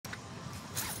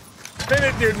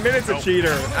Dude, Minute's a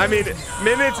cheater. I mean,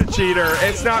 Minute's a cheater.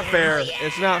 It's not fair.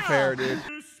 It's not fair, dude.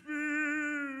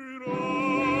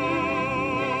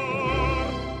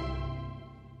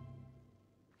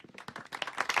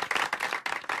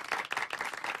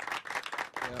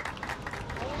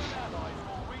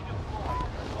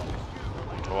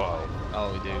 Whoa.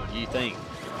 Oh, dude, you think?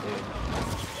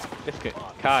 Dude. It's good.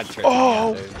 COD trip.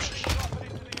 Oh! Dude.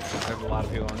 There's a lot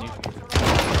of people on you.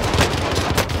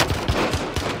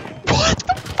 What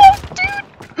the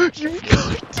fuck, dude? You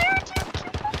got,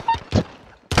 dude.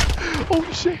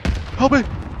 Oh shit! Help me!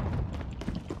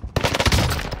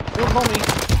 Don't call me.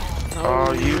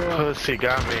 Oh, you pussy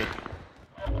got me.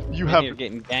 You Man, have. You're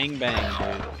getting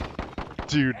gangbanged,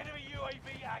 Dude.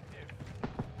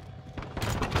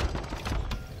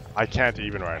 I can't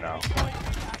even right now.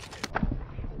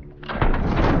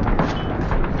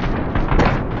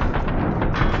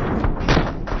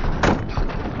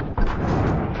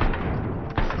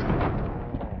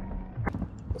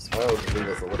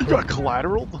 You got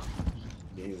collateral?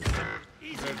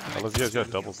 Unless you guys got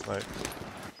double snipe.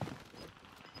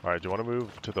 Alright, do you want to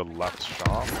move to the left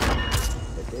shop?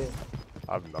 Okay.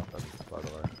 I have nothing, by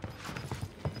the way.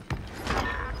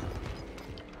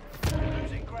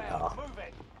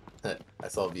 I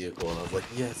saw a vehicle and I was like,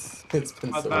 yes, it's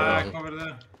been so back long. over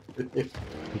there. You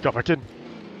got back in.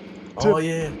 Oh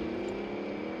yeah.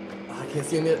 Oh, I can't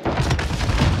see him yet.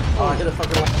 Oh, I hit a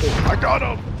fucking left. I got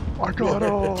him! I got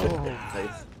him!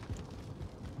 Nice.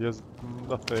 He has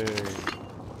nothing.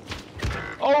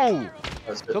 Oh!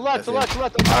 That's good. To left, to left, to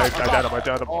left. I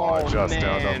downed him. Oh, I just man,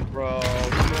 downed him. Bro,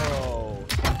 no.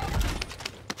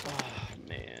 Oh,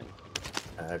 man.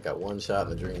 I've got one shot in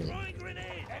the dream.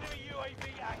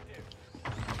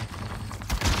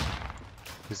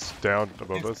 He's down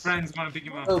above His us. friends want to pick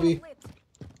him up. Kobe.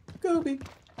 Kobe.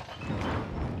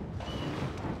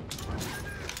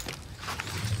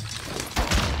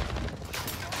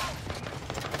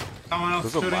 Someone else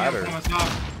There's a shooting him ladder. from the top.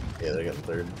 Yeah, they got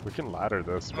third. We can ladder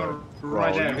this, but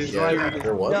Right there, he's Yeah, right there.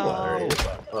 there was No. ladder.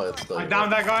 Oh, it's still. I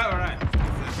downed that guy, alright.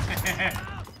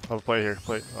 I'll play here.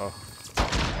 Play. Oh,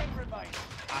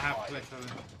 I have place for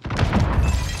them.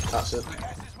 Ah, shit.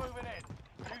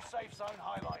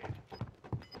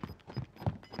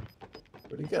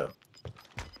 Where'd he go?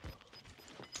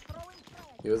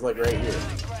 He was like right here.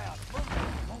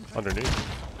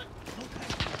 underneath.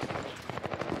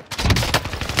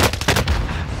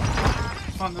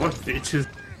 What bitches?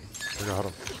 I got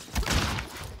him.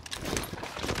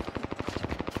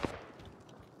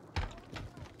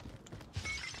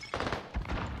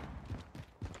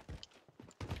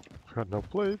 Got no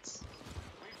plates.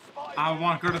 I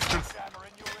want Curtis.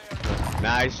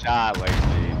 Nice shot, Lacey.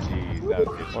 Jeez, that was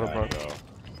a good What shot, about-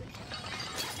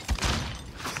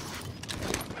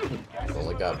 I've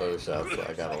only got bow shots, so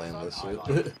I gotta land this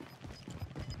shit.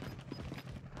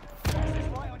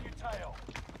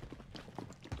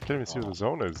 Can't even see where the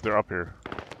zone is. They're up here.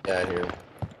 Yeah, I hear him.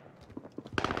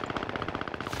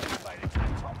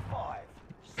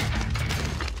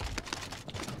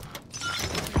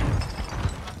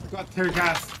 Got tear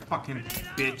gas, fucking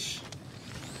bitch.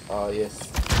 Oh,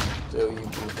 yes. Joe, you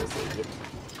beautiful savior.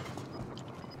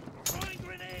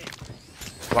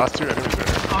 Last two enemies are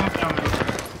here. I'm coming.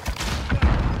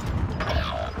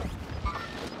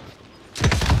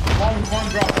 One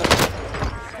drop.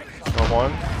 Got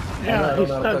one. Yeah, he's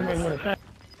stuck.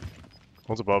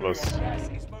 One's above us.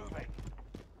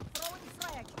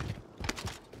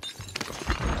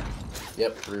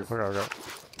 Yep, roof.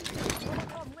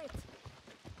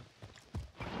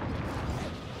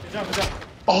 Okay.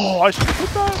 Oh, I should have put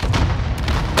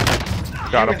that.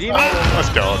 Got him. Let's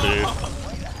go, dude.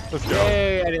 Let's go.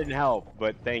 Yay, I didn't help,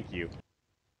 but thank you.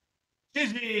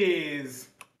 GG's.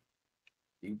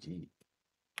 GG.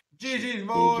 GG's,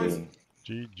 boys.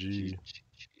 GG.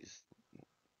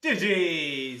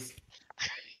 GG's.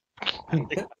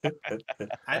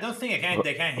 I don't think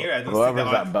they can't hear. I don't Whoever's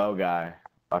think that bow guy,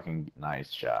 fucking nice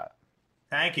shot.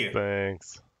 Thank you.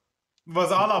 Thanks. It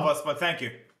was all of us, but thank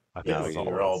you. I think Yeah, it's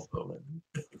you're all all bowmen,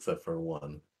 except for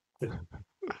one.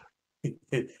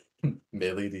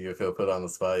 Millie, do you feel put on the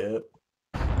spot yet?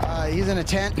 He's in a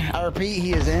tent. I repeat,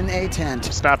 he is in a tent.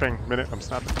 Snapping. Minute. I'm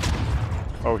snapping.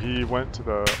 Oh, he went to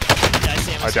the. Yeah, I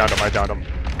see him. I downed him.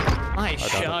 Nice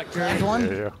shot, Kurt. There's one.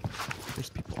 Yeah. There's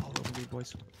people all over me,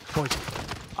 boys. Boys,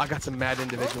 I got some mad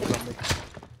individuals on me.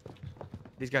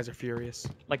 These guys are furious.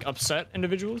 Like upset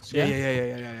individuals?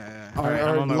 Yeah. Or, Alright,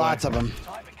 I'm on my lots way. of them.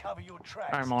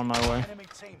 I'm on my way.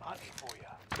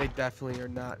 They definitely are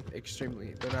not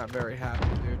extremely. They're not very happy,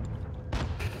 dude.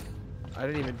 I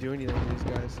didn't even do anything to these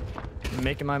guys.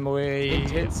 Making my way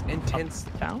Intense.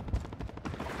 uptown.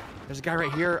 There's a guy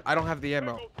right here. I don't have the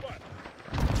ammo.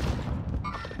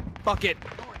 Fuck it.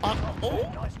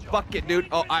 Fuck it, dude.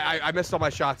 Oh, I missed all my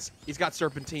shots. He's got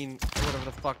serpentine. Whatever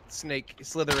the fuck. Snake.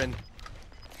 Slytherin.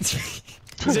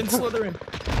 He's in Slytherin.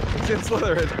 He's in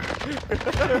Slytherin.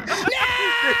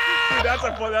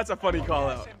 Dude, that's a funny call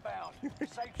out.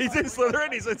 He's in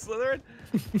Slytherin. He's in Slytherin.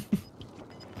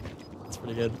 That's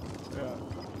pretty good.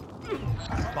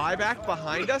 Buyback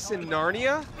behind us in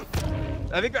Narnia?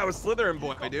 I think that was Slytherin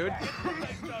boy, dude.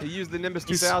 He used the Nimbus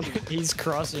 2000. He's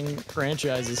crossing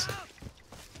franchises.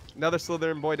 Another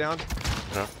Slytherin boy down.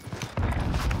 Yeah.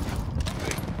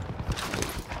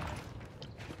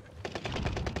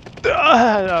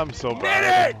 I'm so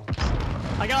bad.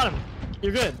 I got him.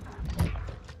 You're good.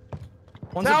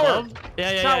 One's Tower. above.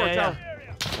 Yeah. Tower.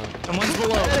 And one's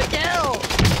below.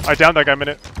 I downed that guy a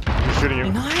minute. He's shooting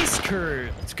you. Nice,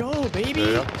 Kurt. Let's go, baby.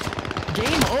 Yeah.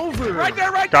 Game over. Right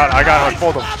there, right God, there. I got him. I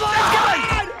pulled him.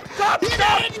 Top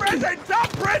prison! Top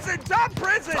prison! Top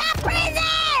prison! Top prison!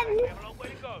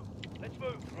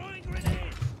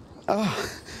 Oh.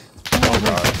 Oh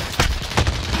god.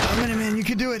 Oh, minute, man, you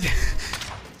can do it.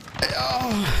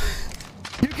 Oh,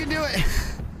 you can do it.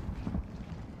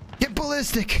 Get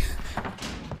ballistic.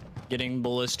 Getting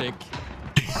ballistic.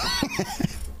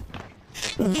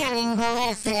 Getting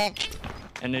ballistic.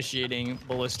 Initiating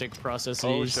ballistic processes.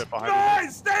 Oh shit, behind me.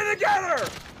 Guys, stay together!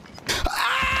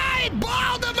 I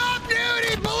balled him up, dude.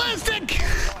 He's ballistic.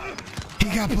 He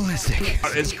got ballistic.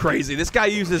 It's crazy. This guy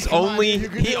uses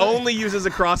he only uses a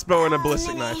crossbow and a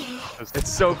ballistic knife.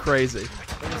 It's so crazy.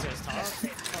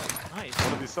 Nice.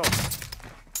 One of these cells.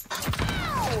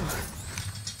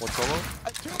 One solo?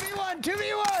 2v1,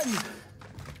 2v1.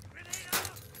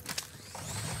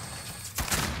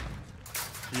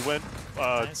 He went,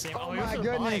 Oh my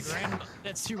goodness.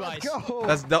 That's two buys. Go.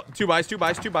 That's two buys, two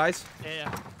buys, two buys.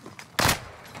 Yeah.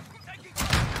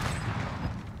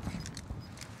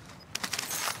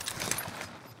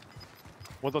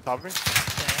 one's on top of me.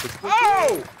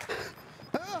 Oh!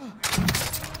 Oh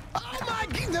my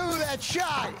god, dude, that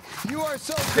shot. You are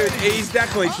so Dude, good. he's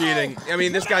definitely cheating. I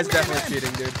mean, this guy's definitely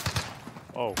cheating, dude.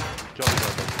 Oh, Johnny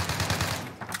got him.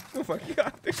 Oh my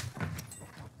god.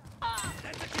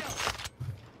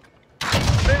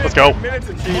 Let's go. Minute's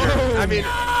a cheater. I mean,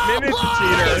 Minute's a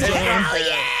cheater. It's not fair.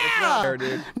 It's not fair,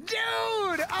 dude.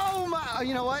 Dude, oh my,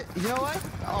 you know what? You know what?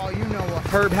 Oh, you know what?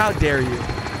 Herb, how dare you?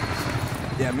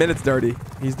 Yeah, Minute's dirty.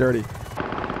 He's dirty.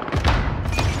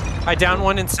 I down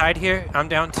one inside here. I'm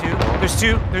down two. There's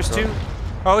two. There's two.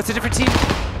 Oh, it's a different team.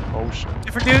 Oh shit.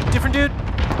 Different dude. Different dude.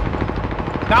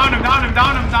 Down him, down him,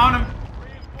 down him, down him.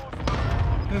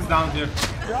 He's down, dude.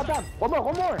 One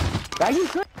more.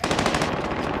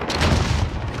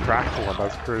 Cracked one,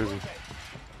 that's crazy.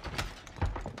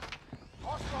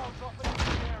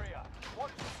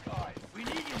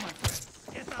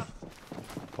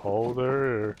 Oh,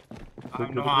 there. I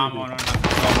have no ammo. No.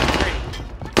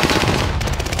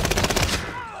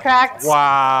 Cracked.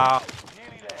 Wow.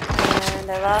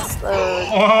 And I lost load.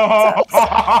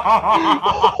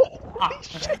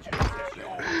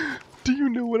 Do you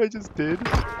know what I just did?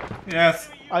 Yes.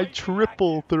 I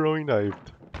triple throwing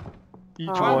knifed. Each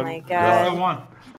Oh one. my god. That's the one.